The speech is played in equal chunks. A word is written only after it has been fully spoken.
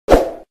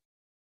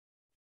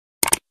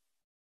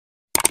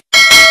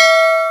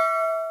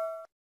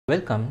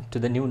Welcome to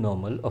the new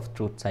normal of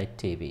Truthside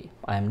TV.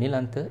 I am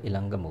Nilantha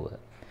Ilangamuwa.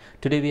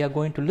 Today we are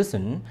going to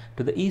listen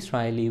to the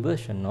Israeli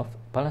version of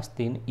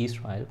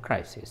Palestine-Israel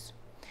crisis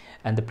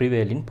and the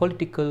prevailing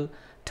political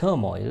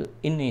turmoil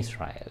in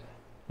Israel.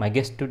 My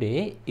guest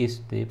today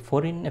is the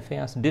Foreign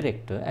Affairs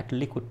Director at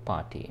Likud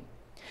party.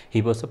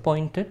 He was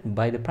appointed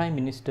by the Prime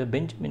Minister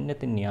Benjamin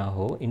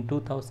Netanyahu in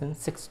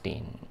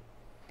 2016.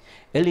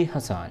 Eli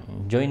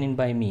Hazan joining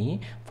by me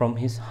from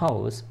his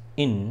house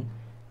in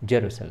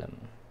Jerusalem.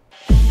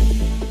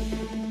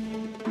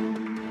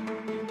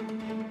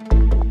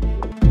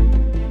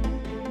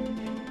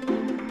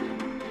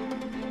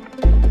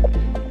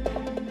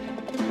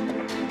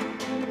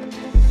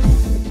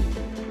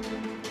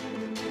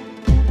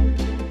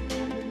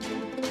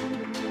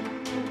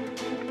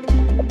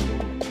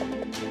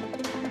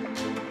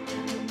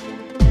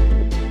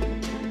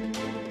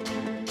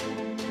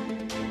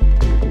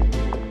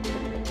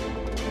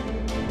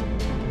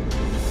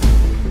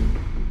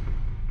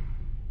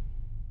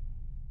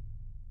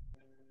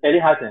 Eli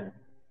Hazan,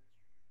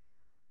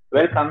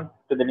 welcome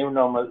to the new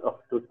normal of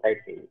Truthside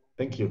TV.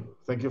 Thank you.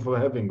 Thank you for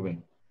having me.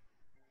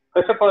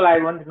 First of all, I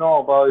want to know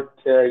about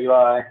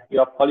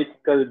your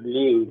political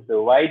beliefs.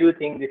 So why do you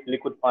think this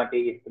Likud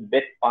party is the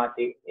best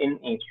party in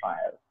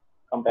Israel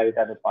compared with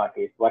other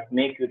parties? What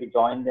makes you to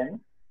join them?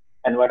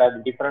 And what are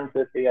the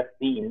differences you have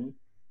seen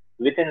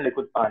within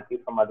Likud party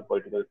from other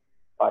political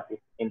parties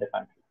in the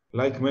country?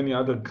 Like many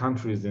other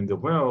countries in the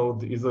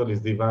world, Israel is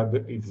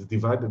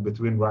divided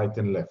between right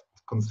and left,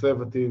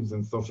 conservatives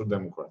and social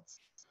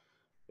democrats.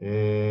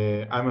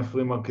 I'm a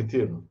free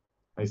marketeer.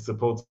 I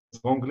support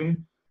strongly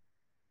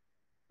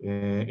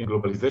in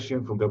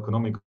globalization from the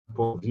economic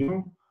point of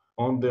view.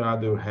 On the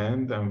other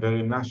hand, I'm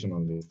very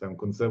nationalist. I'm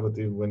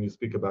conservative when you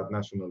speak about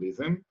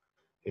nationalism.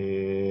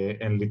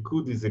 And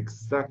Likud is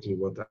exactly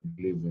what I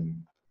believe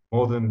in.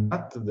 More than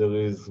that, there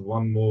is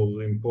one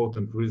more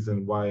important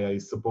reason why I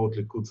support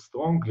Likud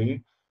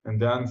strongly,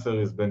 and the answer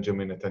is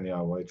Benjamin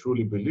Netanyahu. I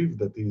truly believe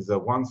that he's a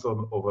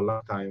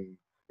once-in-a-lifetime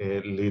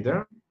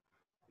leader.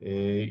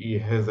 He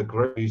has a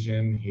great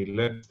vision. He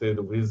led the state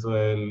of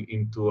Israel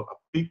into a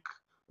peak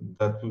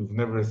that we've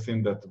never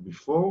seen that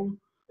before.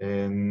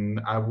 And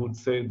I would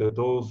say that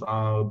those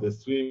are the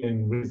three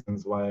main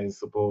reasons why I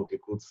support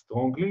Likud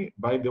strongly.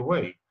 By the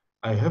way,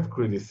 I have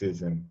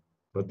criticism,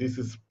 but this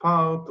is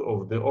part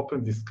of the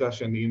open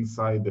discussion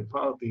inside the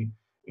party,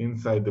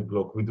 inside the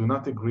bloc. We do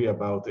not agree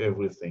about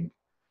everything.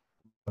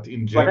 But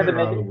in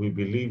general, we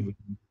believe...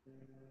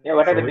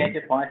 What are the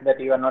major points that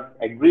you are not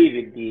agree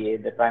with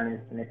the Prime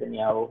Minister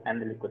Netanyahu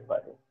and the Likud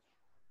party?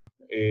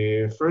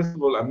 First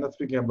of all, I'm not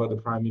speaking about the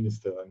Prime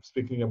Minister. I'm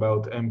speaking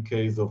about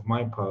MKs of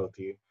my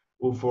party,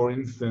 who, for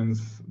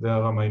instance, they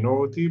are a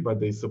minority, but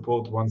they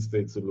support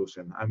one-state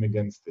solution. I'm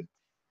against it.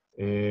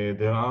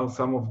 There are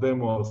some of them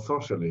who are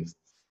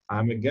socialists.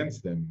 I'm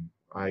against them.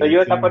 So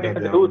you're supporting for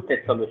the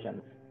two-state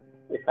solutions,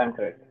 if I'm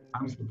correct?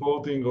 I'm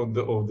supporting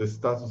of the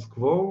status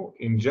quo.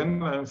 In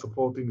general, I'm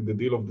supporting the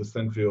deal of the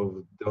century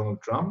of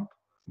Donald Trump,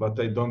 but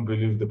I don't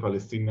believe the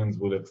Palestinians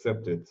will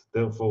accept it.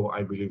 Therefore,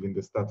 I believe in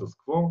the status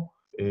quo.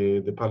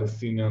 The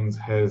Palestinians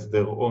has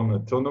their own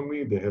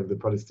autonomy. They have the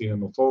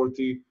Palestinian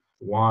Authority,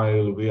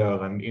 while we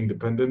are an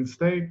independent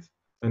state.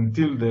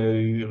 Until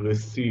they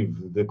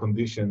receive the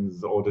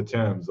conditions or the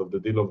terms of the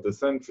deal of the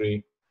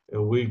century,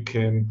 we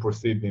can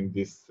proceed in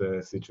this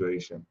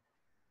situation.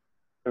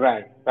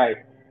 Right.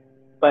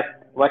 But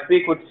what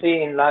we could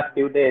see in last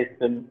few days,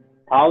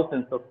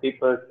 thousands of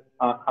people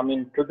are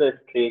coming to the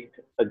street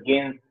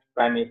against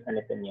Prime Minister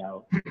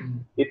Netanyahu.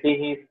 If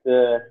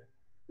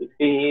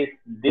he is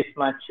this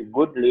much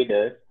good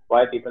leader,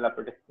 why people are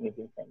protesting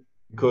against him?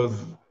 Because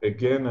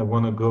again, I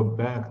want to go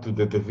back to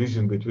the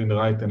division between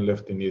right and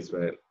left in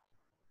Israel.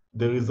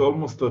 There is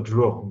almost a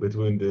draw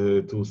between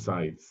the two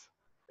sides.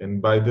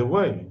 And by the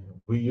way,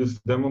 we used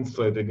to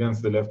demonstrate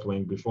against the left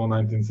wing before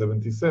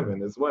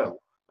 1977 as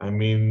well. I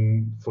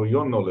mean, for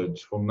your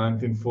knowledge, from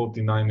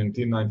 1949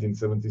 until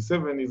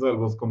 1977, Israel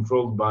was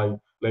controlled by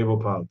Labour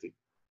Party.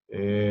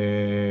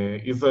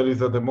 Israel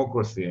is a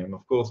democracy, and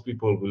of course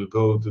people will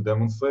go to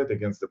demonstrate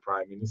against the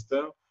Prime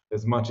Minister,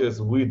 as much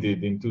as we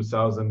did in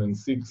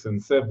 2006 and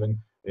 2007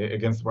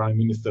 against Prime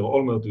Minister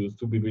Olmert, who used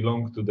to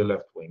belong to the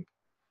left wing.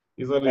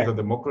 Israel is a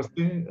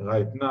democracy.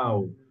 Right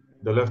now,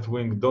 the left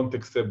wing don't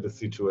accept the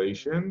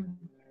situation,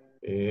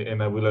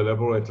 and I will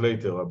elaborate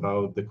later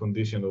about the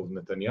condition of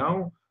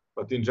Netanyahu.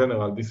 But in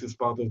general, this is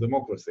part of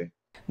democracy.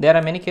 There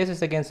are many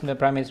cases against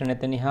Prime Minister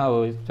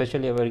Netanyahu,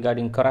 especially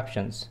regarding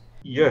corruptions.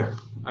 Yeah,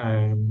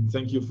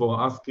 thank you for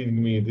asking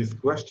me this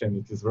question.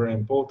 It is very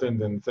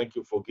important, and thank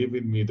you for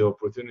giving me the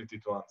opportunity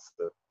to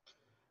answer.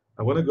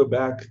 I want to go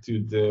back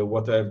to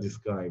what I have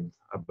described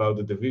about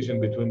the division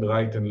between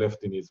right and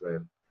left in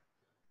Israel.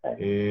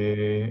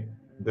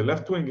 The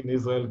left wing in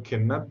Israel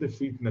cannot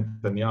defeat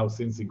Netanyahu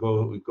since he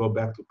go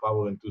back to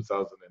power in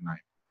 2009.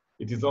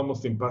 It is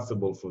almost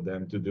impossible for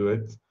them to do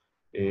it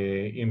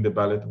in the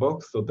ballot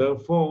box. So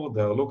therefore,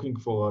 they are looking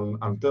for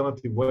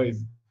alternative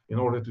ways in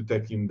order to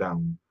take him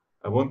down.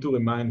 I want to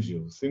remind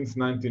you, since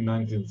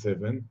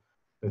 1997,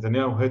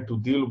 Netanyahu had to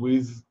deal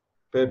with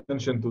Pay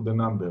attention to the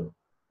number.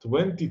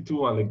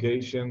 22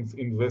 allegations,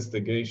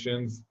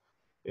 investigations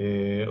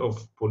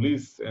of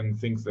police and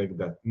things like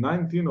that.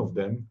 19 of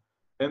them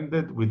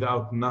ended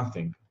without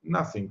nothing,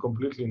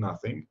 completely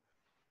nothing.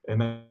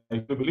 And I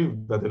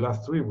believe that the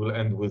last 3 will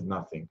end with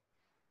nothing.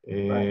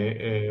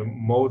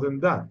 More than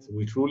that,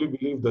 we truly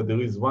believe that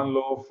there is one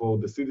law for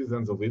the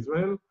citizens of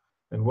Israel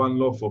and one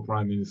law for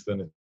Prime Minister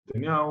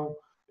Netanyahu,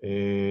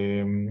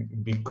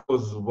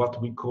 because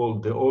what we call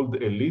the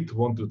old elite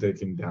want to take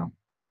him down.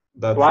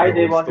 That's why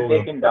they want to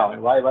take him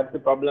down? Why? What's the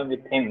problem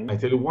with him? I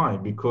tell you why.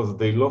 Because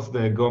they lost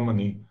the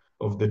hegemony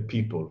of the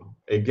people.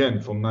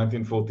 Again, from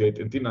 1948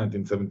 until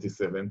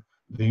 1977,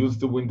 they used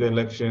to win the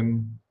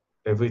election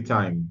every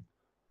time.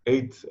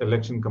 8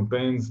 election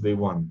campaigns, they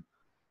won.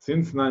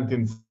 Since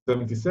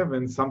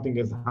 1977, something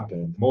has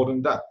happened. More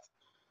than that.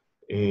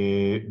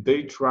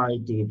 They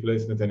tried to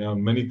replace Netanyahu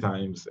many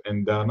times,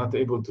 and they are not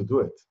able to do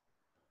it.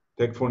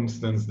 Take, for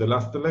instance, the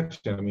last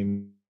election. I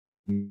mean,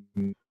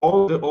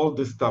 all the old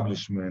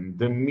establishment,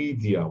 the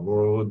media,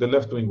 the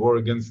left-wing were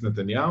against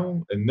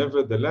Netanyahu, and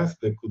nevertheless,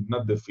 they could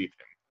not defeat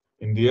him.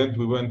 In the end,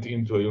 we went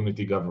into a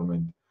unity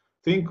government.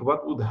 Think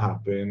what would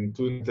happen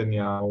to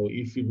Netanyahu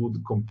if he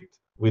would compete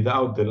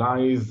without the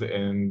lies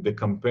and the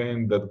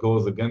campaign that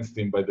goes against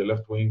him by the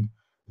left-wing,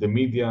 the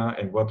media,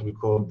 and what we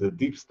call the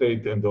deep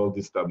state and the old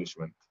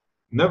establishment.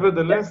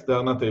 Nevertheless, they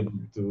are not able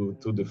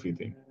to defeat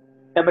him.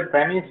 Yeah, but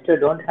Prime Minister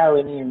don't have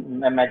any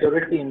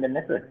majority in the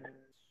Knesset.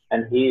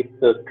 And he is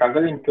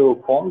struggling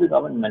to form the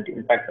government.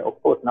 In fact,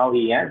 of course, now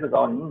he has a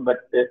government,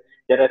 but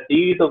there are a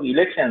series of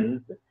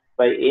elections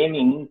by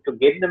aiming to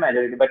get the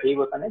majority, but he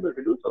was unable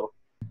to do so.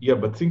 Yeah,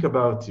 but think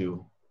about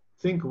you.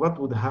 Think what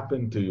would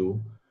happen to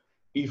you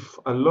if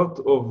a lot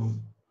of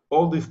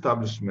all the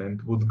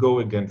establishment would go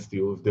against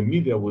you, if the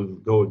media will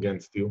go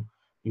against you,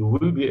 you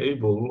will be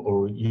able,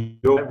 or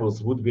your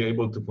rivals would be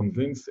able to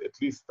convince at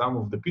least some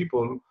of the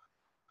people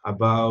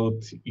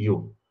about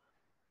you.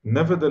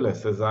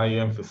 Nevertheless, as I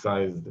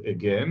emphasized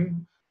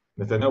again,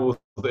 Netanyahu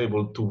was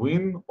able to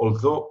win,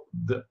 although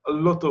a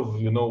lot of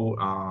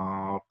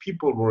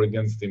people were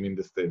against him in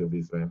the state of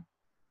Israel.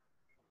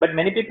 But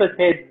many people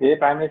said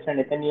Prime Minister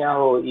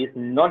Netanyahu is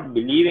not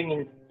believing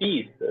in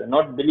peace,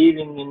 not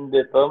believing in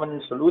the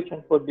permanent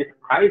solution for this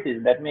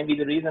crisis. That may be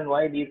the reason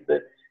why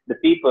the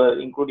people,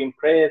 including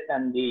press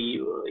and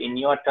in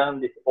your term,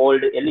 this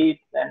old elites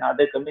and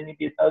other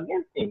communities are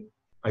against him.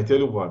 I tell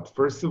you what,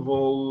 first of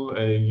all,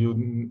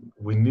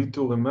 we need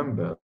to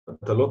remember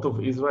that a lot of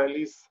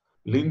Israelis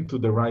lean to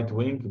the right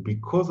wing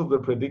because of the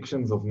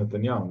predictions of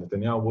Netanyahu.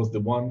 Netanyahu was the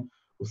one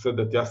who said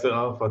that Yasser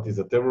Arafat is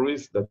a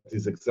terrorist. That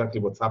is exactly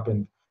what's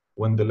happened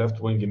when the left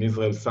wing in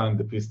Israel signed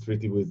the peace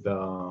treaty with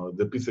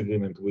the peace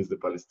agreement with the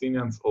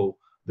Palestinians, or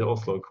the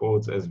Oslo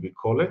Accords as we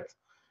call it.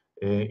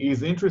 He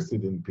is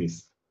interested in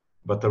peace,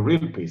 but a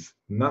real peace,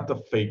 not a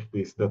fake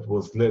peace that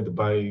was led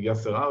by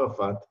Yasser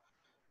Arafat,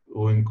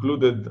 who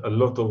included a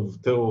lot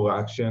of terror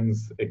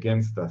actions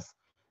against us.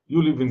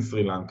 You live in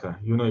Sri Lanka.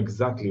 You know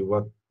exactly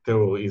what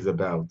terror is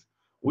about.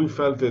 We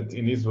felt it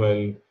in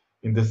Israel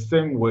in the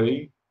same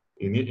way.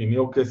 In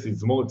your case,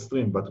 it's more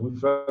extreme, but we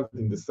felt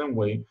in the same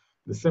way,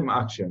 the same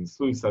actions,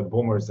 suicide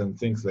bombers and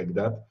things like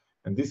that.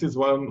 And this is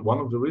one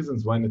of the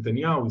reasons why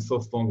Netanyahu is so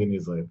strong in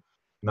Israel.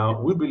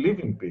 Now, we believe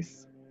in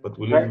peace, but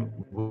we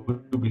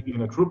believe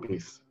in a true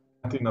peace.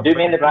 Do you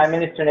mean the Prime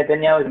Minister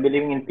Netanyahu is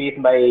believing in peace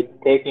by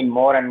taking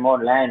more and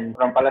more land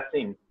from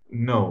Palestine?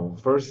 No.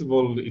 First of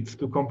all, it's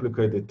too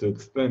complicated to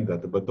explain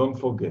that, but don't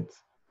forget,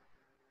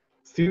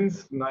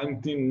 since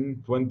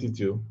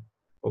 1922,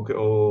 okay,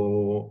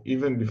 or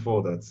even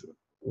before that,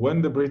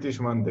 when the British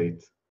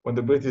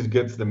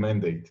gets the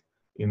mandate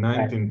in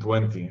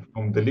 1920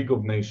 from the League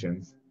of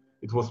Nations,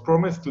 it was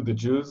promised to the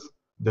Jews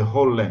the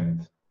whole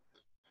land,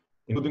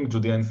 including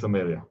Judea and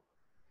Samaria.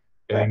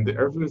 And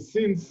ever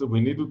since,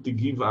 we needed to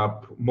give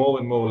up more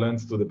and more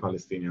lands to the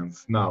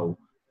Palestinians. Now,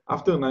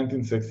 after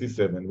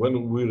 1967,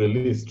 when we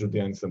released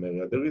Judea and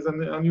Samaria, there is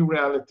a new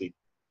reality.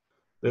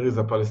 There is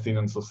a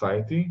Palestinian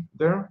society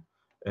there,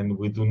 and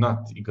we do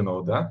not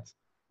ignore that.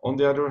 On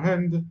the other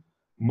hand,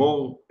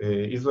 more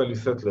Israeli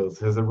settlers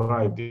has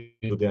arrived in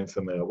Judea and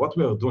Samaria. What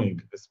we are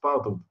doing as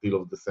part of the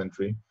deal of the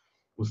century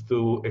was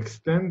to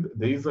extend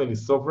the Israeli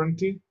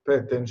sovereignty. Pay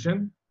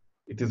attention,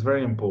 it is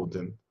very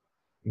important.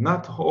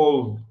 Not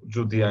all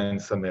Judea and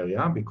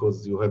Samaria,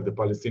 because you have the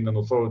Palestinian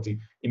Authority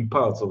in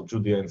parts of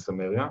Judea and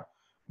Samaria,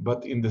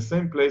 but in the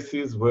same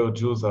places where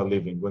Jews are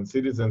living, when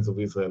citizens of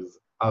Israel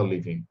are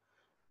living.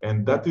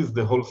 And that is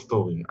the whole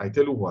story. I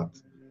tell you what,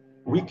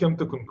 we came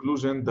to the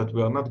conclusion that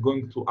we are not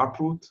going to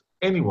uproot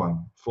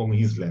anyone from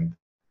his land.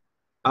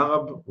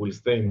 Arab will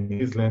stay in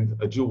his land,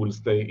 a Jew will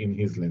stay in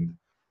his land.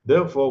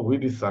 Therefore, we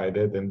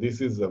decided, and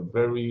this is a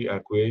very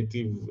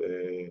creative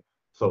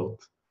thought,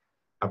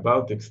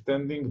 about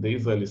extending the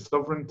Israeli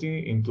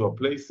sovereignty into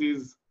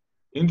places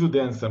in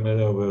Judea and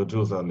Samaria where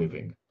Jews are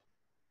living.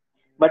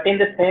 But in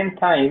the same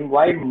time,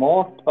 why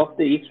most of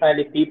the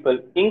Israeli people,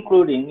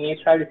 including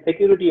Israeli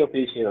security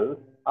officials,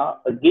 are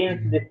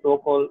against this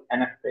so-called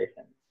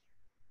annexation?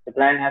 The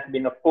plan has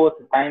been, of course,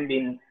 time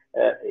been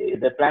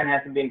the plan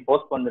has been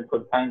postponed for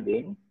the time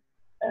being,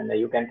 and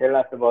you can tell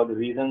us about the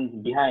reasons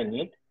behind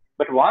it.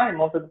 But why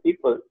most of the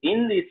people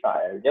in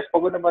Israel just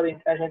forgot about the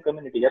international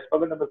community, just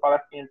forgot about the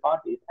Palestinian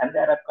parties and the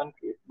Arab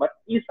countries, but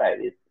Israel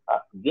is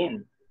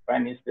against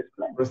Prime Minister's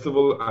plan? First of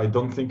all, I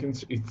don't think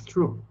it's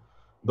true.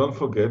 Don't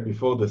forget,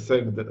 before the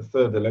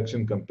third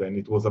election campaign,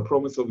 it was a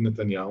promise of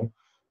Netanyahu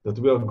that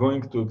we are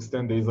going to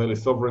extend the Israeli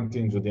sovereignty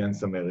in Judea and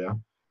Samaria.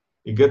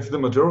 He gets the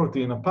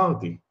majority in a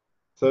party,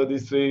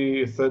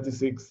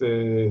 36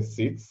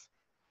 seats,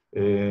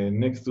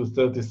 next to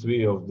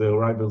 33 of the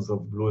rivals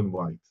of blue and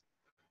white.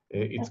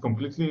 It's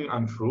completely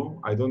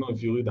untrue. I don't know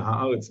if you read the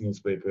Haaretz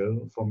newspaper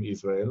from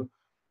Israel,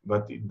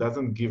 but it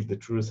doesn't give the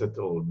truth at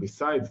all.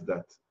 Besides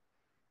that,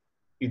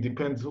 it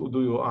depends who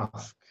do you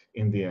ask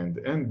in the end.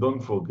 And don't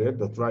forget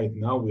that right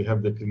now we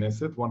have the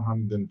Knesset,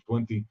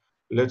 120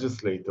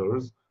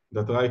 legislators,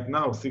 that right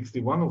now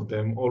 61 of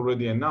them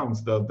already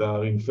announced that they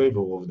are in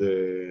favor of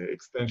the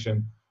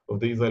extension of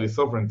the Israeli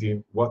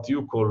sovereignty, what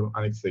you call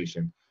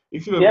annexation.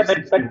 If you have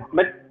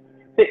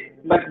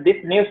but this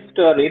news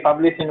story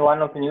published in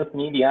one of the news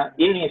media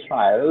in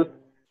Israel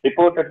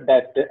reported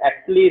that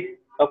at least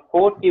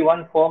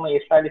 41 former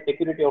Israeli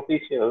security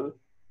officials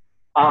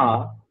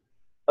are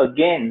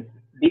against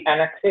the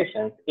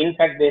annexations. In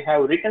fact, they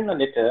have written a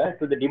letter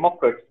to the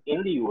Democrats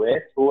in the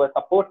US who are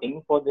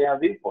supporting for their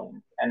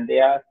viewpoints, and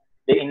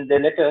in the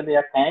letter they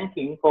are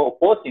thanking for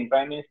opposing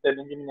Prime Minister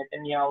Benjamin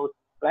Netanyahu's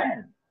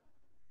plan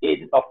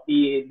of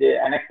the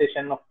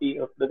annexation of the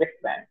West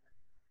Bank.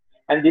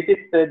 And this is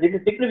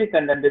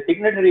significant, and the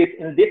signatories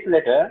in this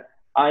letter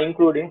are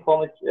including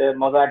former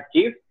Mossad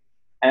chief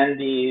and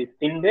the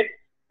Shin Bet,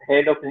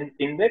 head of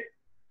Shin Bet,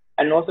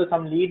 and also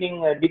some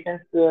leading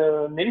defense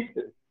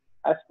ministers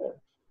as well.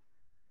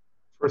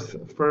 First,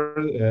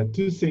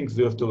 two things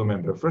you have to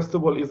remember. First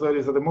of all, Israel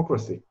is a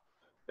democracy.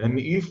 And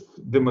if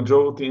the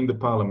majority in the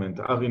parliament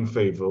are in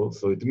favor,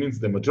 so it means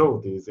the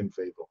majority is in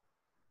favor.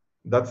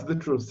 That's the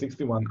truth,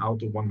 61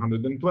 out of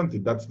 120.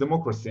 That's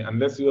democracy,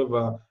 unless you have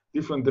a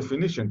different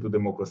definition to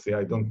democracy.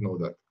 I don't know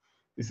that.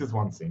 This is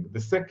one thing.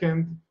 The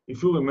second,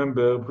 if you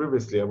remember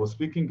previously, I was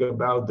speaking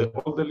about the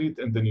old elite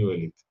and the new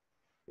elite.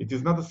 It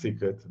is not a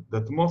secret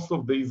that most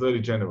of the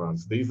Israeli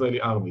generals, the Israeli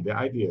army, the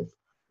IDF,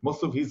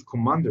 most of his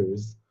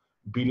commanders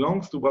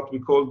belongs to what we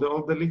call the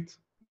old elite.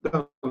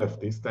 They're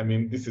leftist. I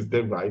mean, this is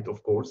their right,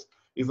 of course.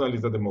 Israel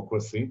is a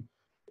democracy.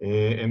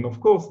 And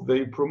of course,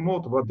 they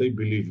promote what they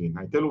believe in.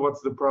 I tell you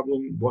what's the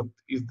problem, what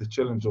is the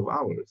challenge of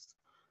ours.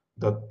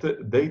 That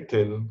they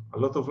tell a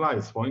lot of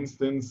lies. For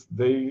instance,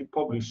 they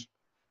publish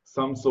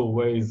some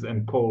surveys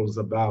and polls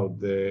about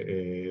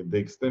the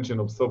extension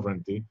of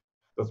sovereignty.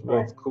 That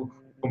was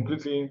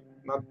completely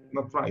not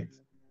right.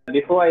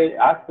 Before I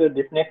ask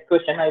this next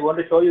question, I want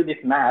to show you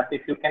this map,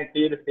 if you can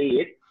clearly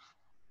see it.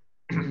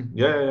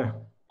 Yeah.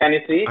 Can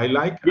you see it? I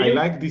like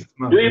this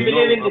map. Do you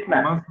believe in this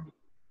map?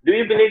 Do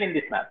you believe in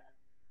this map?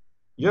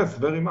 Yes,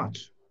 very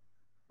much.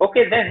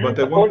 Okay, then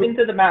according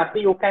to the map,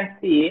 you can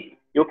see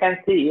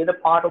the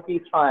part of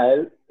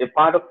Israel, the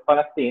part of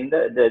Palestine,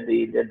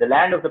 the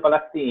land of the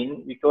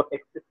Palestine, which was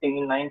existing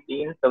in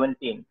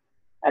 1917,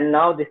 and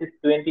now this is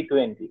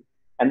 2020,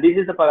 and this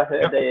is the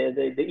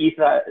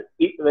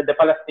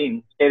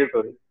Palestine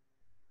territory.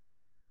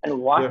 And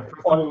what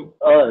on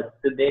earth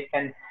they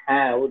can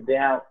have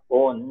their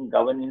own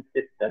governing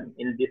system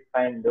in this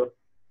kind of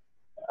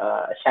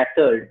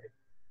shattered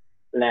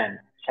land,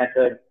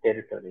 shattered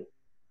territory?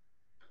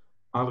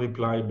 I'll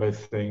reply by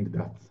saying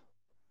that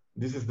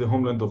this is the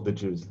homeland of the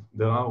Jews.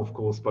 There are, of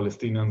course,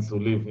 Palestinians who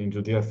live in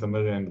Judea,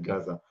 Samaria, and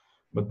Gaza,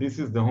 but this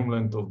is the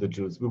homeland of the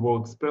Jews. We were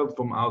expelled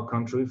from our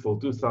country for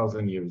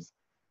 2,000 years.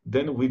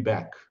 Then we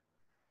back.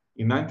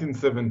 In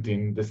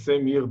 1917, the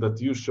same year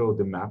that you showed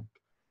the map,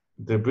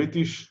 the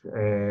British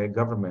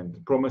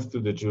government promised to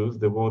the Jews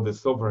they were the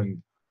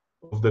sovereign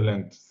of the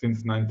land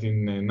since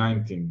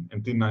 1919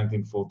 until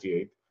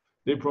 1948.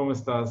 They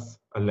promised us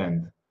a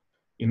land.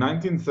 In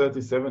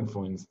 1937,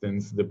 for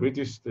instance, the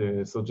British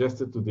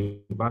suggested to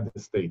divide the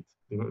state,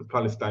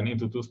 Palestine,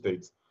 into two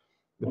states.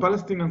 The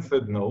Palestinians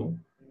said no,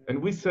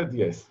 and we said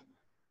yes.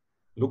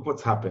 Look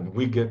what's happened.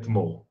 We get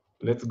more.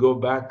 Let's go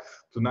back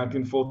to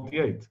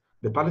 1948.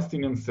 The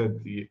Palestinians said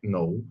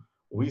no.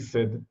 We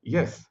said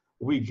yes.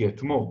 We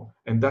get more.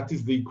 And that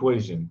is the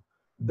equation.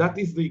 That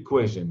is the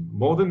equation.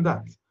 More than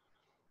that.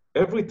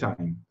 Every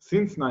time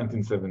since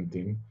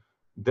 1917,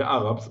 the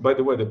Arabs, by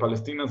the way, the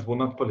Palestinians were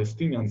not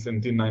Palestinians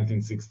until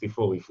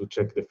 1964, if you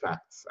check the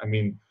facts. I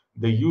mean,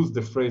 they used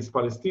the phrase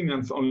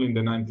Palestinians only in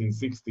the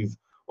 1960s,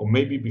 or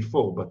maybe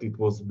before, but it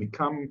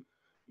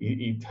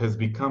has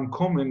become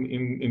common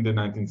in the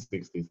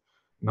 1960s.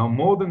 Now,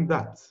 more than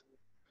that,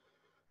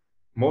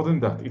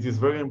 it is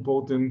very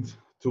important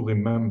to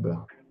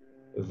remember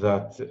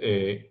that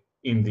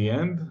in the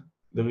end,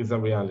 there is a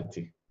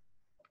reality.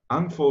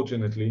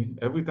 Unfortunately,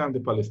 every time the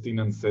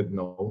Palestinians said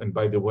no, and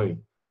by the way,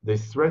 they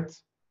threat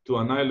to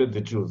annihilate the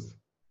Jews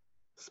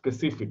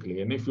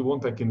specifically. And if you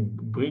want, I can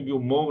bring you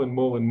more and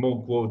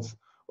more quotes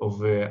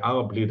of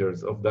Arab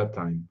leaders of that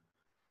time.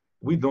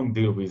 We don't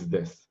deal with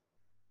this.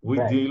 We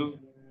deal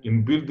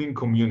in building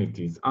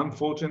communities.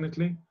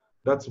 Unfortunately,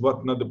 that's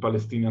what not the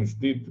Palestinians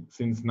did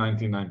since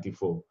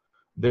 1994.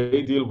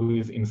 They deal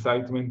with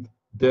incitement,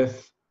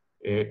 death,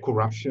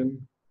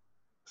 corruption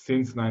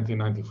since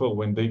 1994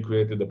 when they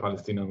created the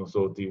Palestinian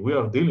Authority. We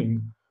are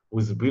dealing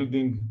with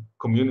building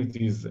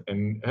communities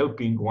and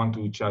helping one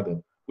to each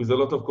other with a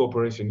lot of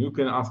cooperation. You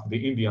can ask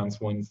the Indians,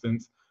 for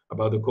instance,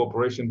 about the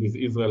cooperation with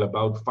Israel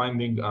about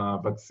finding a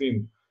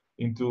vaccine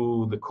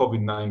into the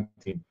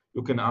COVID-19.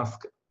 You can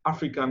ask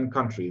African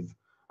countries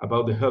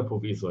about the help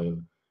of Israel.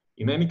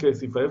 In any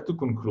case, if I have to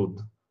conclude,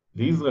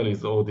 the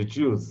Israelis or the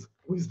Jews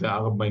with the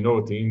Arab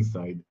minority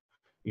inside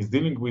is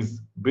dealing with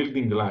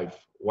building life,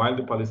 while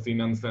the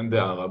Palestinians and the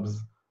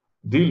Arabs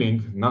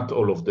dealing, not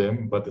all of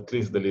them, but at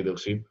least the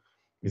leadership,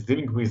 is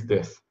dealing with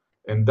death.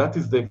 And that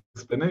is the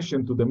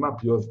explanation to the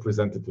map you have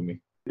presented to me.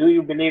 Do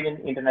you believe in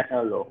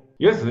international law?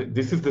 Yes,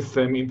 this is the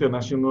same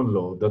international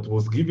law that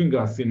was giving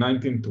us in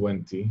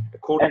 1920,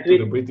 according to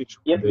the British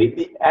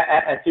mandate.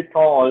 As you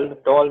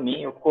told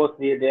me, of course,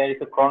 there is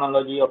a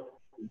chronology of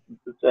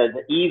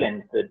the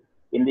events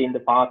in the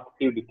past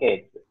few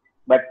decades,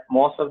 but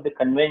most of the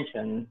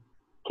conventions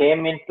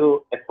came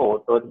into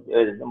effort, or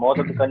most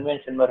of the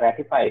conventions were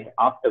ratified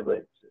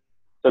afterwards.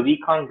 So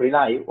we can't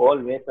rely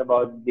always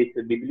about these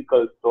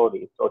biblical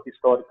stories or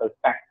historical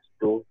facts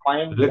to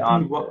find the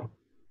answer.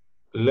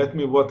 Let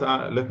me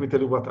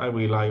tell you what I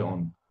rely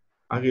on.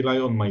 I rely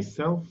on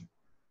myself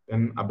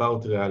and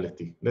about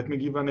reality. Let me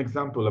give an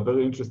example, a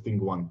very interesting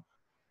one.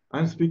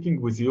 I'm speaking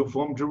with you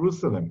from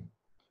Jerusalem.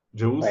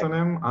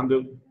 Jerusalem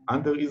right.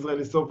 under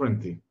Israeli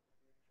sovereignty.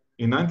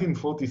 In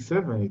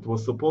 1947, it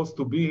was supposed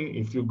to be,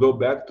 if you go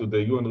back to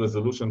the UN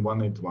Resolution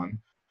 181,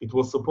 it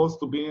was supposed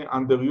to be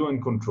under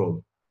UN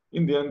control.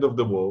 In the end of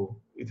the war,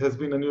 it has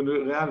been a new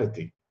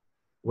reality.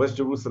 West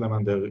Jerusalem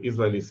under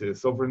Israeli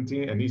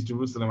sovereignty and East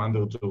Jerusalem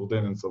under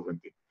Jordanian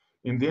sovereignty.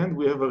 In the end,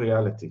 we have a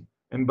reality.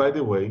 And by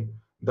the way,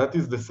 that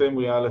is the same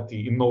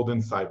reality in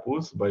northern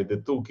Cyprus by the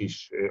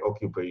Turkish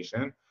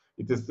occupation.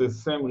 It is the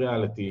same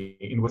reality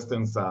in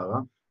Western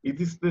Sahara. It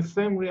is the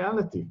same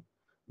reality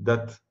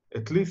that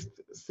at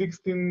least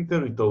 16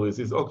 territories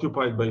is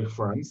occupied by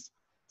France,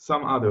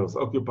 some others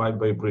occupied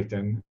by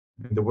Britain,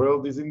 and the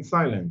world is in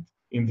silence.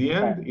 In the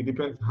end, it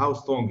depends how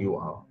strong you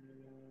are.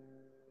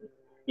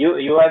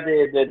 You are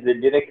the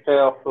director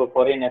of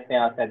foreign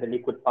affairs at the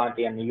Likud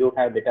party, and you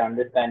have better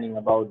understanding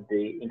about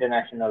the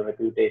international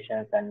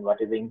reputations and what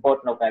is the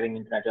importance of having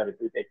international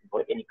reputation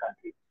for any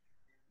country.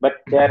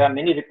 But there are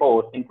many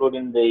reports,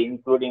 including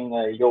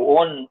your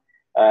own,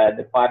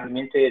 the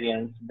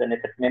parliamentarians, the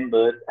Knesset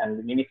members, and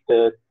the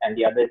ministers, and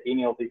the other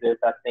senior officers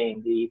are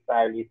saying the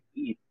Israel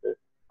is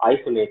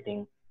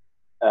isolating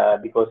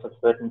because of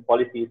certain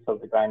policies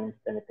of the Prime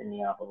Minister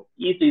Netanyahu.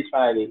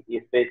 Israel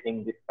is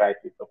facing this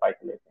crisis of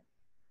isolation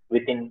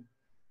within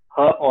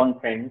her own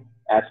friends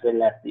as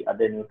well as the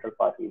other neutral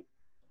parties.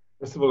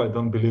 First of all, I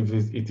don't believe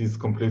it is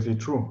completely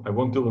true. I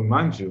want to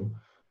remind you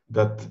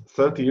that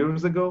 30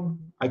 years ago,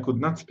 I could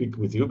not speak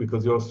with you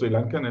because you're Sri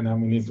Lankan and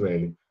I'm an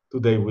Israeli.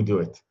 Today we do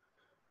it.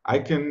 I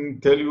can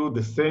tell you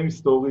the same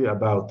story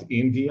about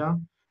India,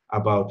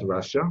 about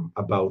Russia,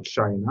 about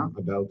China,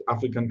 about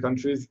African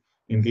countries.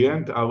 In the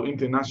end, our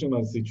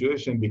international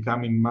situation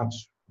becoming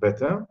much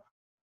better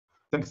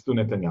thanks to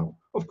Netanyahu.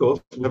 Of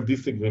course, we have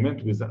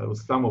disagreement with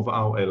some of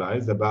our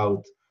allies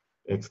about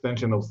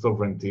extension of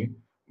sovereignty,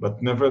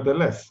 but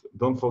nevertheless,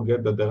 don't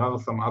forget that there are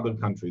some other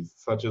countries,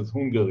 such as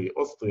Hungary,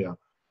 Austria,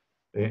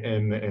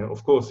 and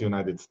of course,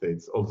 United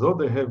States. Although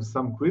they have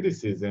some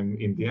criticism,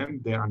 in the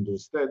end, they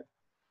understood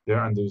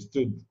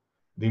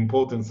the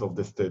importance of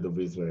the State of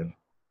Israel.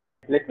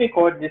 Let me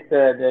quote this,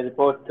 the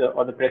report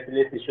or the press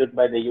release issued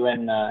by the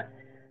UN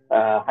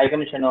High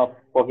Commissioner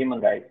for Human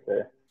Rights,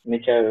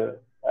 Michelle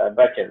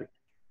Bachelet.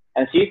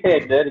 And she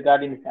said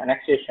regarding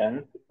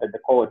annexations, the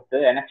court,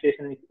 the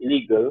annexation is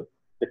illegal,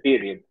 the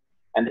period.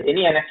 And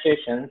any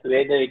annexations,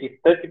 whether it is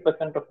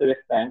 30% of the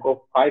West Bank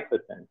or 5%,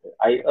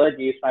 I urge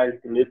Israel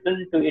to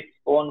listen to its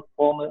own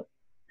former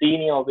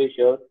senior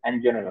officials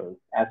and generals,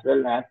 as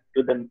well as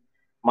to the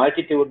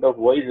multitude of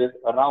voices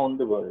around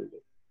the world,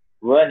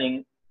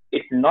 warning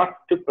it not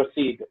to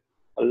proceed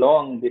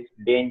along this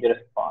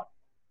dangerous path.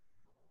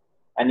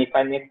 And if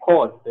I may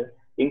quote,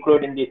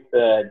 including this,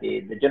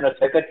 the General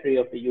Secretary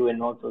of the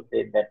UN also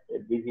said that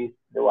this is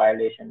the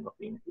violation of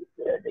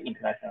the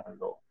international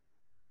law.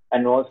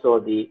 And also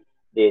the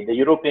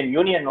European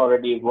Union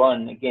already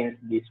warned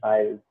against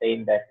Israel,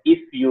 saying that if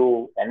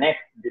you annex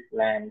this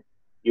land,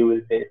 you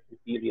will face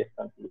serious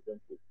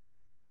consequences.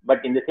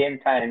 But in the same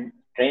time,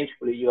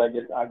 strangely, you are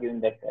just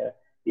arguing that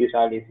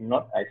Israel is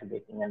not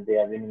isolating and they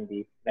are winning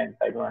these friends.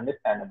 I don't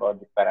understand about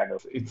this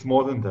paradox. It's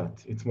more than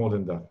that. It's more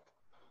than that.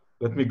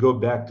 Let me go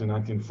back to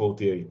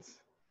 1948.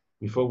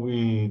 Before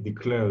we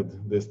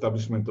declared the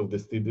establishment of the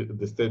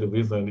state of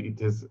Israel,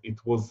 it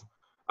was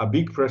a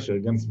big pressure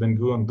against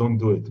Ben-Gurion, don't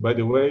do it. By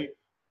the way,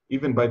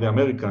 even by the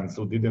Americans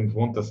who didn't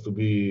want us to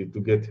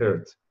get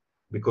hurt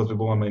because we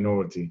were a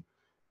minority.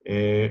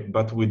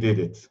 But we did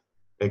it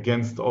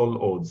against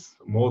all odds.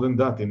 More than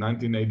that, in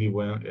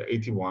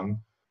 1981,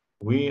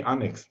 We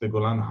annexed the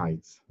Golan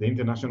Heights. The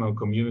international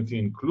community,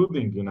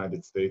 including the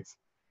United States,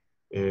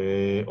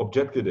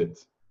 objected it.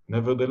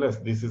 Nevertheless,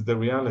 this is the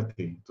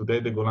reality. Today,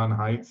 the Golan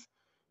Heights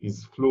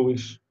is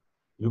flourish.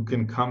 You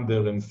can come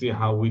there and see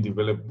how we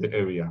developed the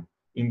area.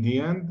 In the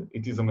end,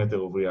 it is a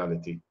matter of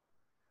reality.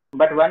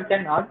 But one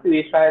can argue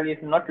Israel is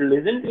not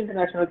listening to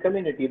international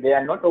community. They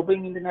are not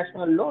obeying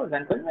international laws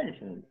and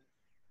conventions.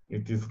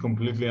 It is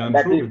completely And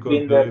untrue. that has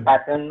been the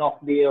pattern of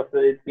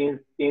since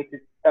it's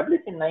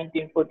established in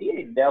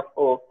 1948.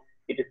 Therefore,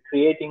 it is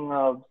creating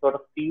a sort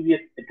of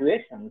serious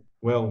situation.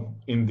 Well,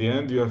 in the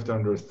end, you have to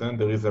understand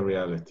there is a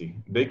reality.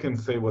 They can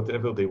say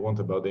whatever they want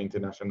about the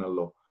international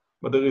law,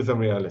 but there is a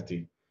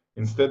reality.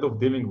 Instead of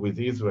dealing with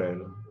Israel,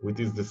 which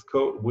is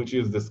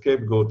the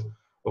scapegoat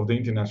of the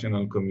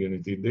international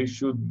community, they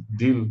should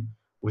deal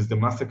with the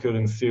massacre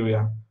in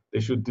Syria. They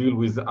should deal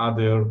with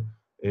other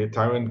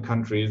tyrant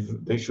countries.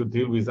 They should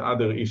deal with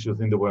other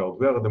issues in the world.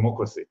 We are a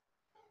democracy,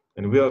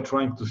 and we are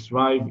trying to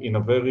thrive in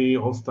a very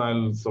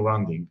hostile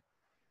surrounding.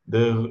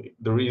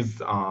 There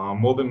is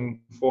more than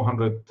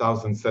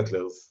 400,000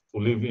 settlers who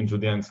live in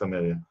Judea and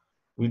Samaria.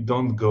 We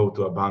don't go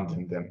to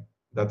abandon them.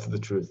 That's the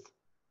truth.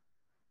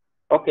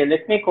 Okay,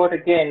 let me quote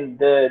again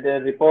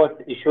the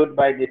report issued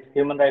by this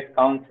Human Rights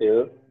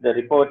Council, the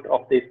report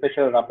of the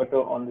Special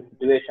Rapporteur on the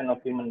Situation of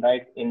Human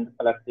Rights in the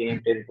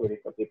Palestinian territories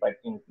occupied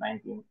since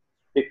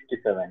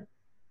 1967.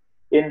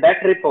 In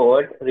that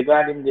report,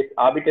 regarding this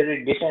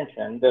arbitrary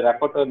detention, the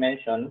rapporteur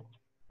mentioned,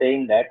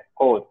 saying that,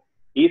 quote,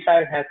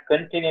 Israel has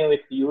continued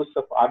its use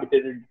of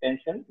arbitrary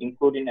detention,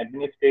 including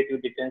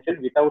administrative detention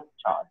without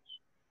charge.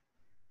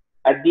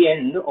 At the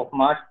end of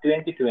March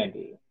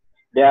 2020,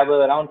 there were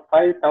around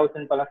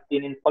 5,000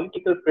 Palestinian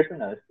political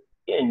prisoners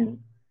in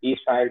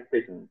Israel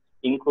prisons,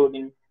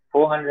 including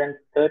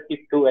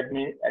 432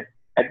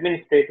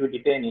 administrative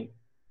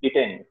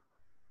detainees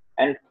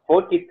and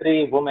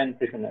 43 women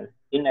prisoners.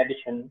 In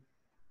addition,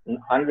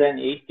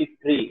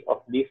 183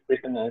 of these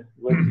prisoners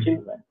were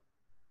children,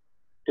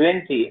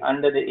 20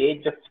 under the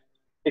age of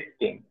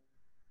 16.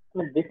 I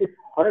mean, this is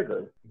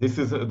horrible. This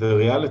is the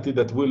reality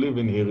that we live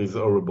in here is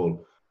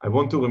horrible. I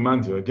want to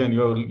remind you, again,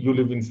 you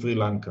live in Sri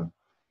Lanka.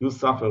 You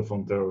suffer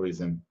from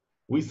terrorism.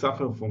 We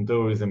suffer from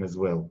terrorism as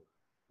well.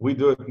 We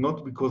do it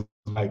not because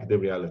we like the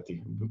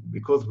reality,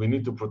 because we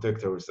need to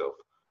protect ourselves.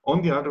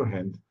 On the other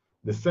hand,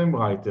 the same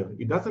writer,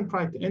 he doesn't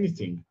write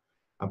anything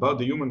about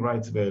the human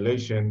rights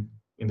violation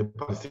in the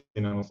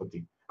Palestinian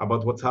Authority,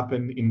 about what's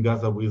happened in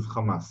Gaza with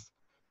Hamas.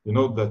 You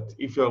know that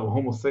if you are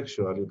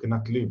homosexual, you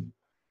cannot live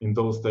in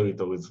those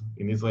territories.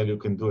 In Israel, you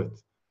can do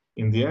it.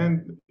 In the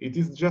end, it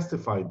is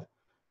justified.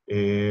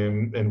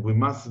 And we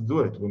must do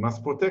it. We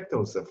must protect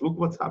ourselves. Look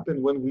what's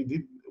happened when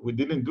we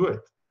didn't do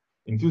it.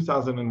 In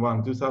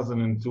 2001,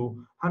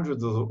 2002,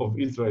 hundreds of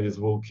Israelis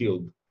were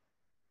killed.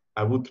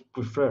 I would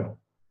prefer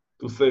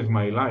to save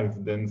my life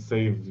than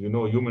save,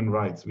 human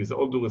rights, with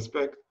all due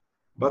respect.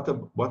 But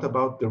what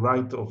about the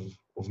right of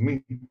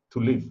me to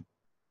live?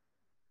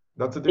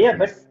 That's a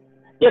difference.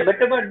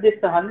 But about this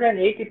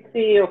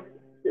 183 of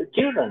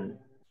children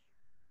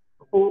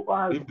who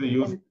are... If they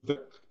use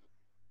it,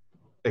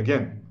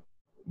 again,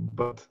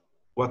 but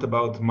what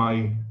about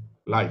my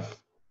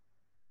life?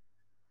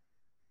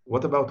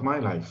 What about my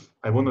life?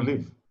 I want to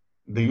live.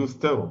 They use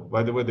terror.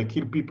 By the way, they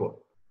kill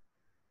people.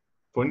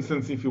 For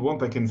instance, if you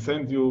want, I can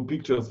send you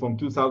pictures from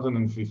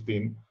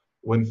 2015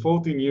 when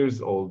 14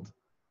 years old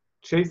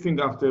chasing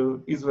after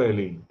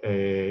Israeli,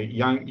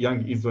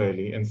 young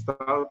Israeli, and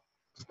start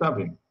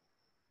stabbing.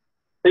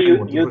 So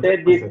you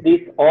said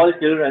these all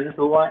children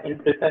who are in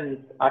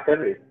prison are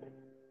terrorists?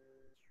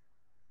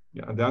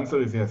 Yeah, the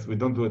answer is yes. We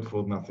don't do it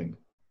for nothing.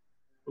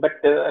 But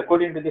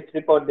according to this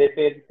report, they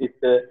said this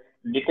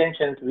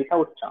detentions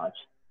without charge.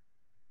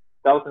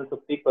 Thousands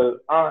of people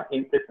are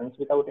in prisons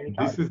without any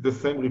charge. This is the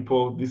same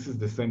report. This is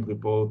the same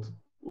report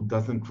who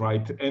doesn't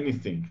write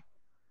anything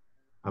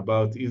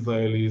about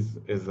Israelis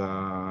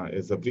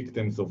as a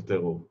victims of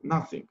terror.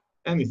 Nothing,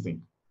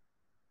 anything.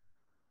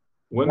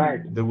 When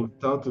they will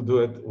start to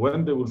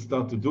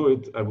do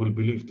it, I will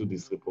believe to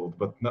this report.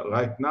 But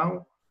right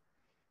now,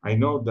 I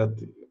know that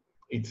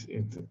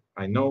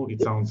I know it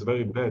sounds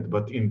very bad,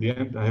 but in the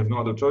end, I have no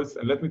other choice.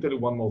 And let me tell you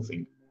one more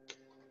thing.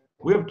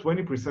 We have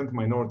 20%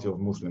 minority of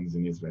Muslims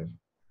in Israel.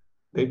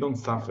 They don't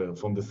suffer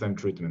from the same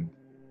treatment.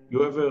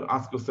 You ever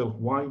ask yourself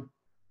why?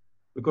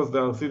 Because they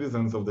are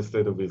citizens of the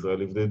state of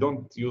Israel. If they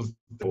don't use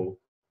terror,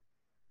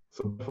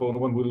 so therefore no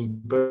one will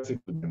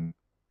persecute them.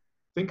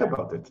 Think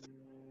about it.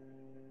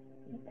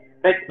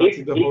 But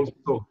That's the whole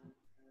story.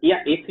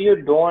 Yeah, if you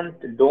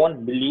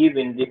don't believe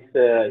in this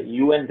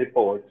UN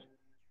report,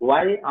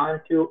 why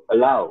aren't you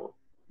allow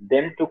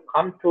them to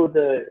come to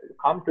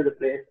the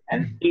place and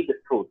see the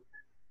truth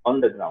on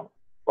the ground?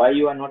 Why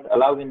you are not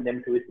allowing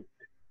them to visit?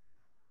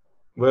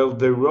 Well,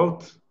 they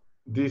wrote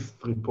this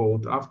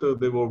report after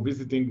they were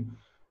visiting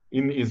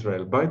in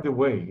Israel. By the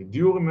way, do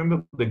you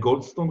remember the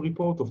Goldstone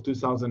report of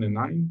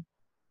 2009?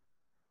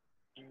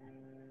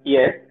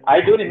 Yes,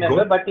 I do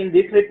remember, but in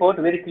this report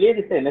very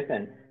clearly say,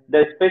 listen,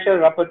 the special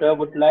rapporteur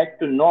would like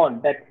to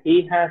note that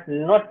he has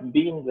not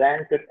been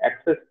granted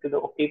access to the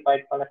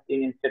occupied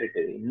Palestinian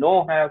territory, nor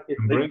have his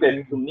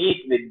request to meet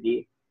with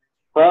the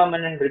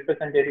permanent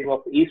representative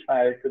of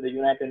Israel to the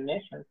United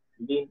Nations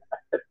been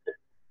accepted.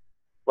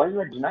 Why you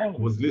are denying? I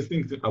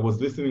was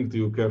listening to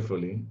you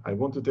carefully. I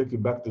want to take you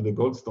back to the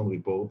Goldstone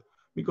report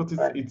because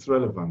it's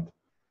relevant.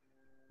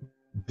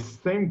 The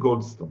same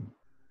Goldstone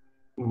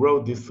who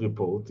wrote this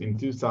report in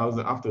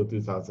 2000, after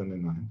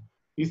 2009,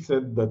 he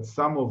said that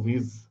some of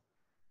his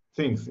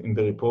things in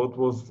the report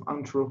was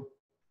untrue.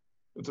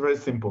 It's very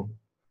simple.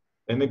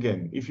 And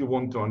again, if you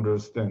want to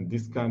understand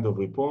this kind of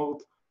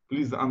report,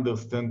 please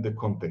understand the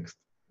context.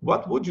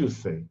 What would you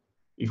say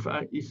if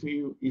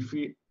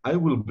I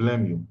will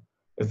blame you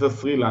as a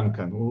Sri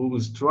Lankan who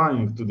is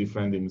trying to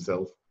defend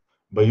himself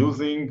by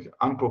using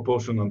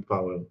unproportionate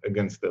power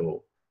against terror?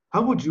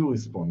 How would you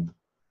respond?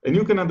 And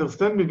you can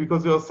understand me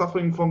because you are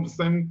suffering from the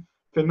same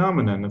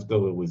phenomenon of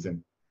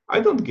terrorism. I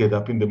don't get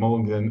up in the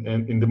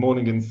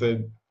morning and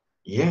say,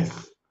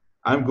 yes,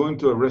 I'm going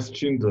to arrest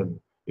children.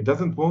 It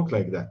doesn't work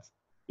like that.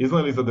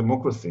 Israel is a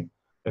democracy.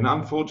 And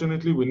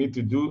unfortunately, we need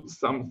to do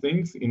some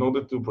things in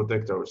order to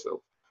protect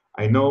ourselves.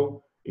 I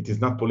know it is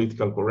not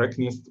political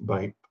correctness,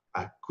 but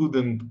I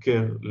couldn't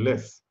care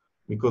less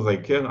because I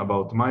care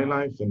about my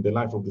life and the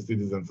life of the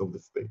citizens of the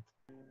state.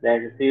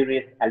 There's a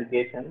serious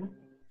allegation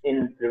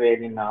in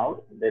prevailing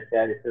now that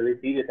there is very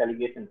serious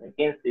allegations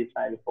against the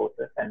Israeli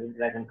forces, and the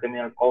International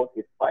Criminal Court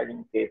is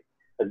filing a case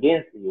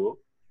against you.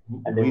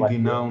 And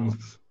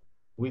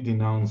we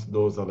denounce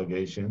those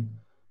allegations.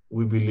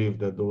 We believe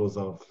that those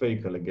are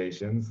fake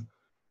allegations.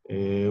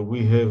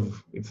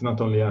 It's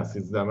not only us,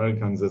 it's the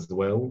Americans as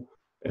well,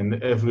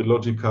 and every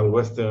logical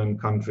Western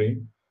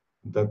country,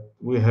 that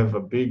we have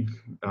a big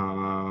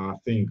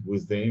thing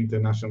with the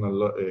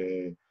International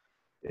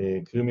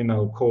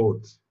Criminal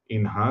Court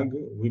in Hague.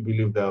 We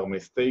believe they are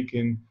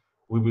mistaken.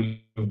 We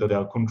believe that they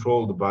are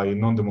controlled by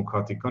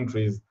non-democratic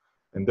countries,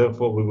 and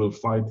therefore we will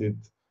fight it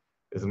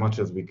as much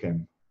as we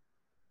can.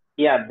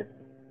 Yeah,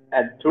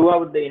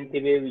 throughout the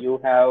interview, you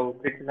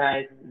have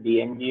criticized the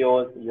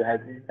NGOs, you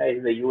have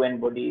criticized the UN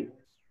bodies,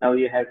 now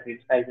you have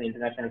criticized the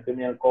International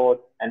Criminal Court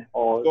and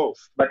all.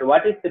 But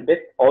what is the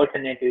best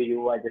alternative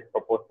you are just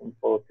proposing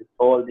for to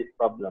solve this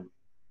problem?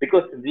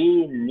 Because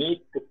we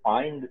need to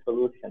find the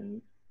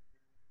solutions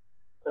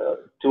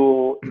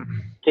to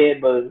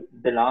table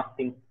the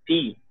lasting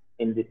peace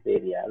in this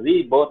area.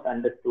 We both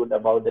understood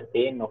about the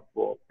pain of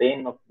war,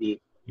 pain of the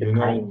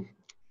crime.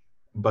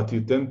 But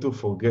you tend to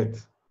forget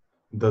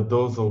that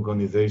those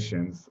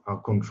organizations are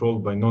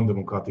controlled by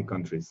non-democratic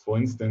countries. For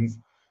instance,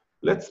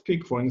 let's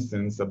speak, for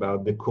instance,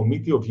 about the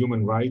Committee of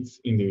Human Rights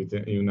in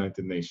the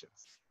United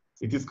Nations.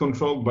 It is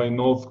controlled by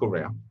North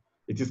Korea.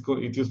 It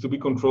used to be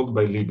controlled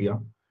by Libya.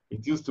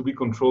 It used to be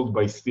controlled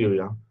by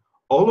Syria.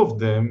 All of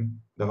them,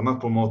 they're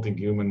not promoting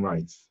human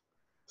rights.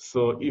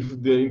 So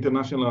if the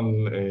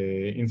international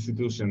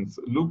institutions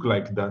look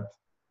like that,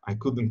 I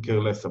couldn't care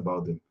less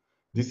about them.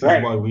 This is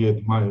why we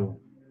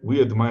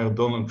admire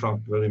Donald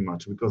Trump very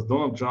much, because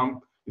Donald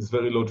Trump is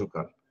very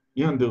logical.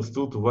 He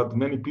understood what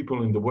many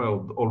people in the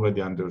world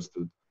already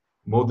understood.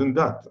 More than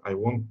that, I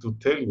want to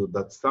tell you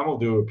that some of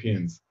the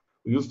Europeans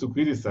who used to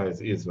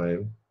criticize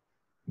Israel,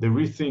 they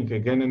rethink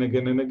again and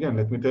again and again.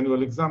 Let me tell you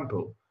an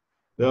example.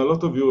 There are a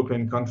lot of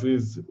European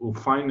countries who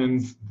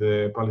finance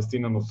the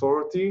Palestinian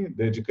Authority,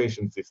 the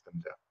education system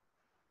there.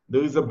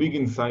 There is a big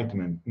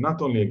incitement,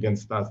 not only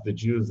against us, the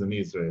Jews in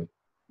Israel,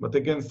 but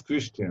against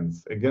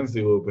Christians, against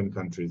the European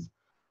countries.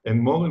 And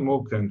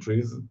more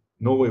countries,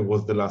 Norway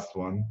was the last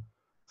one,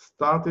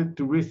 started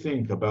to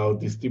rethink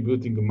about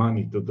distributing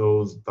money to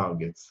those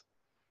targets.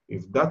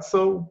 If that's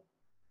so,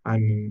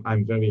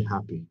 I'm very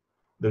happy.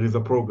 There is a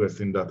progress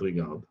in that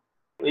regard.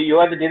 You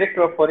are the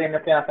director of foreign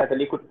affairs at the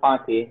Likud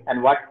party,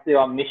 and what's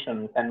your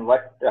mission and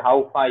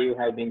how far you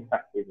have been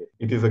succeeded?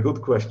 It is a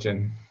good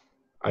question.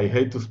 I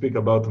hate to speak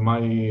about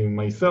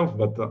myself,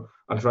 but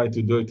I'll try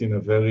to do it in a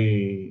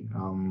very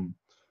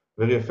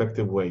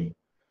effective way.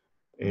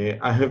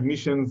 I have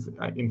missions.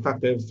 In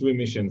fact, I have 3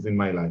 missions in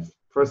my life.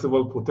 First of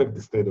all, protect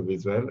the state of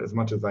Israel as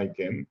much as I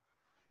can.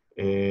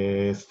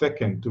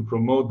 Second, to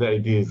promote the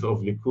ideas of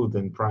Likud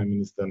and Prime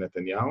Minister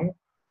Netanyahu.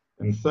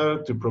 And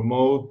third, to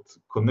promote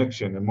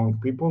connection among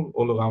people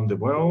all around the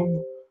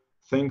world,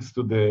 thanks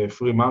to the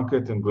free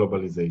market and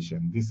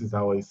globalization. This is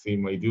how I see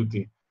my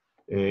duty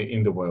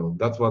in the world.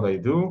 That's what I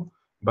do.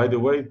 By the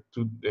way,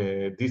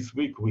 this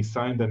week we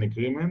signed an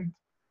agreement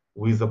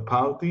with a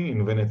party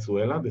in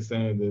Venezuela.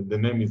 The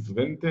name is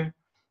Vente,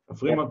 a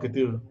free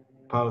marketeer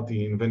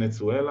party in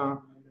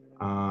Venezuela,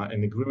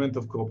 an agreement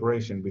of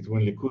cooperation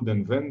between Likud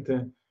and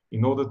Vente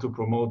in order to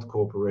promote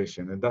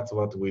cooperation. And that's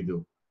what we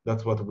do.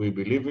 That's what we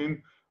believe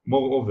in.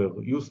 Moreover,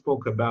 you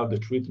spoke about the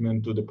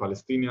treatment to the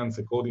Palestinians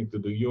according to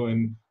the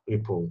UN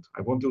report.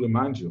 I want to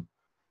remind you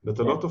that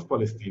a lot of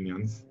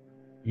Palestinians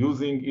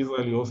using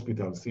Israeli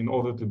hospitals in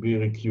order to be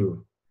recured.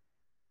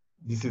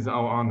 This is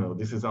our honor.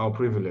 This is our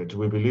privilege.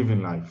 We believe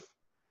in life.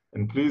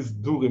 And please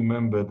do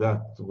remember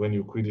that when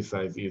you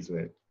criticize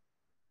Israel.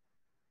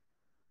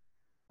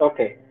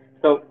 Okay.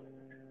 So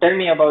tell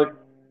me about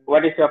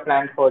what is your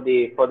plan for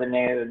the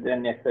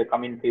next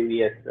coming few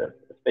years,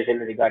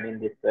 especially regarding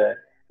this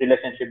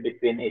relationship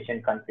between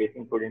Asian countries,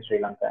 including Sri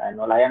Lanka. And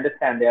well, I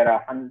understand there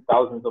are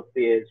thousands of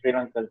Sri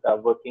Lankans are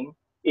working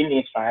in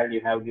Israel.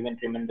 You have given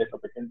tremendous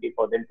opportunity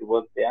for them to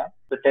work there.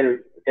 So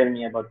tell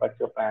me about what's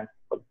your plans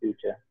for the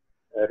future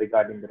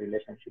regarding the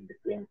relationship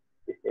between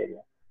this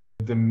area.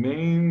 The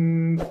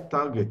main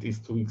target is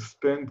to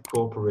expand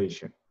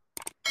cooperation.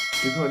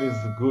 Israel is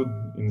good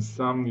in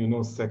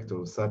some,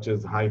 sectors such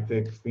as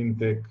high-tech,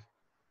 fintech,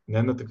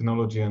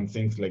 nanotechnology, and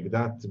things like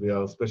that. We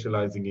are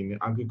specializing in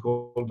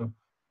agriculture.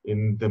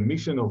 In the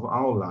mission of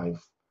our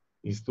life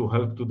is to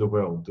help to the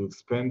world, to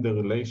expand the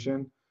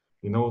relation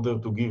in order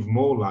to give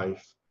more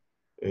life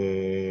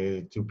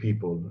to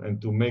people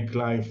and to make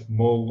life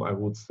more, I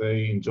would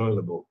say,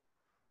 enjoyable.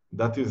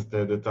 That is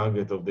the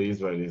target of the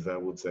Israelis, I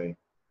would say.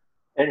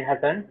 Eli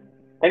Hazan,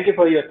 thank you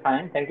for your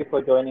time. Thank you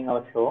for joining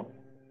our show.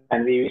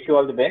 And we wish you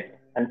all the best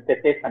and stay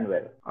safe and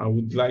well. I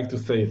would like to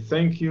say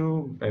thank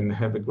you and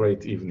have a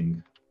great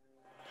evening.